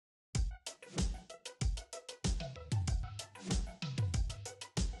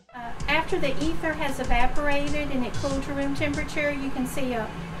after the ether has evaporated and it cooled to room temperature, you can see a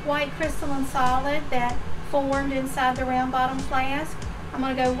white crystalline solid that formed inside the round bottom flask. I'm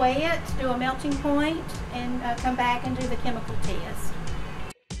going to go weigh it, do a melting point, and come back and do the chemical test.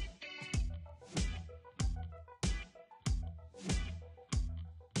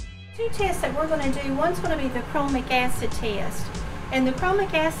 Two tests that we're going to do, one's going to be the chromic acid test. And the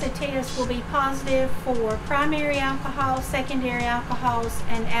chromic acid test will be positive for primary alcohols, secondary alcohols,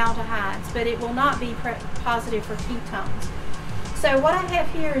 and aldehydes, but it will not be positive for ketones. So what I have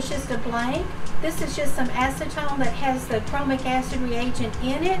here is just a blank. This is just some acetone that has the chromic acid reagent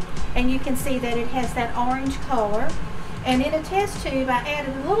in it, and you can see that it has that orange color. And in a test tube, I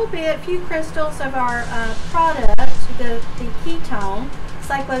added a few crystals of our product, the ketone,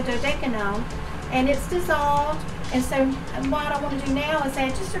 Cyclododecanol, and it's dissolved. And so what I want to do now is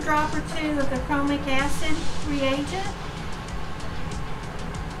add just a drop or two of the chromic acid reagent.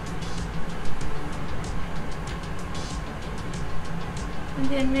 And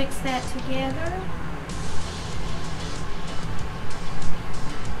then mix that together.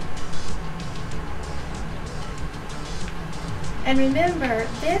 And remember,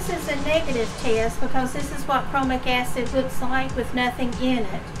 this is a negative test because this is what chromic acid looks like with nothing in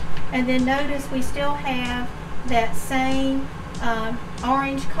it. And then notice we still have that same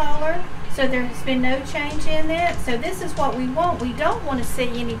orange color, so there has been no change in that. So this is what we want. We don't want to see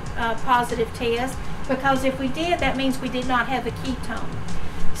any positive test, because if we did, that means we did not have a ketone.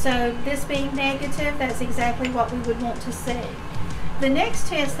 So this being negative, that's exactly what we would want to see. The next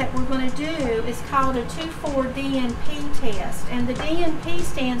test that we're going to do is called a 2,4-DNP test, and the DNP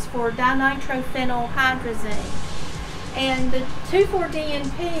stands for dinitrophenylhydrazine. And the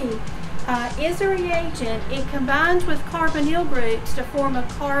 2,4-DNP is a reagent. It combines with carbonyl groups to form a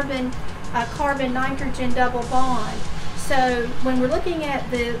carbon-nitrogen double bond. So when we're looking at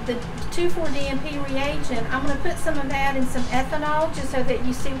the 2,4-DNP reagent, I'm going to put some of that in some ethanol just so that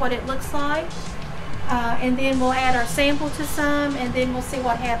you see what it looks like. And then we'll add our sample to some, and then we'll see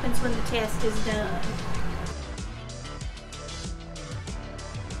what happens when the test is done.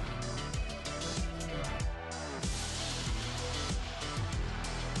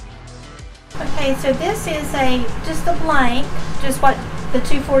 Okay, so this is just a blank, just what the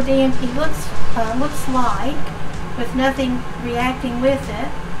 2,4-DNP looks like, with nothing reacting with it.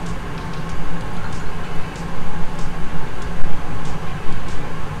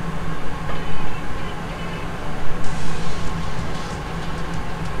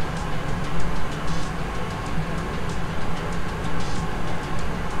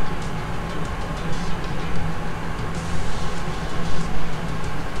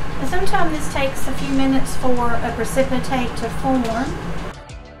 Sometimes this takes a few minutes for a precipitate to form.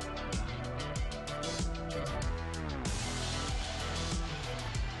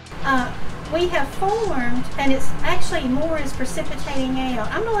 We have formed, and it's actually more is precipitating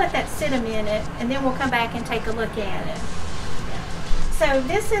out. I'm going to let that sit a minute, and then we'll come back and take a look at it. So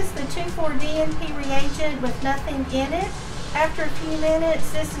this is the 2,4-DNP reagent with nothing in it. After a few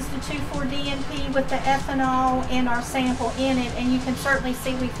minutes, this is the 2,4-DNP with the ethanol and our sample in it, and you can certainly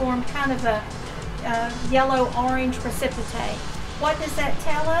see we formed kind of a yellow-orange precipitate. What does that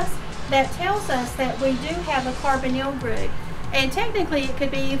tell us? That tells us that we do have a carbonyl group. And technically it could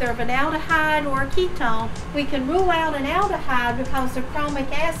be either of an aldehyde or a ketone. We can rule out an aldehyde because the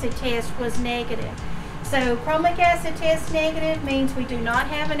chromic acid test was negative. So chromic acid test negative means we do not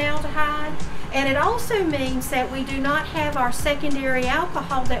have an aldehyde. And it also means that we do not have our secondary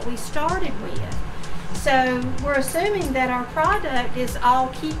alcohol that we started with. So we're assuming that our product is all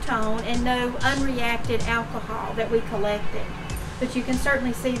ketone and no unreacted alcohol that we collected. But you can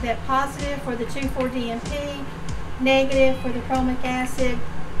certainly see that positive for the 2,4-DNP, negative for the chromic acid,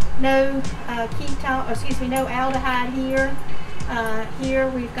 no no aldehyde here. Here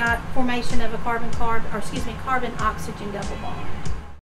we've got formation of a carbon-oxygen double bond.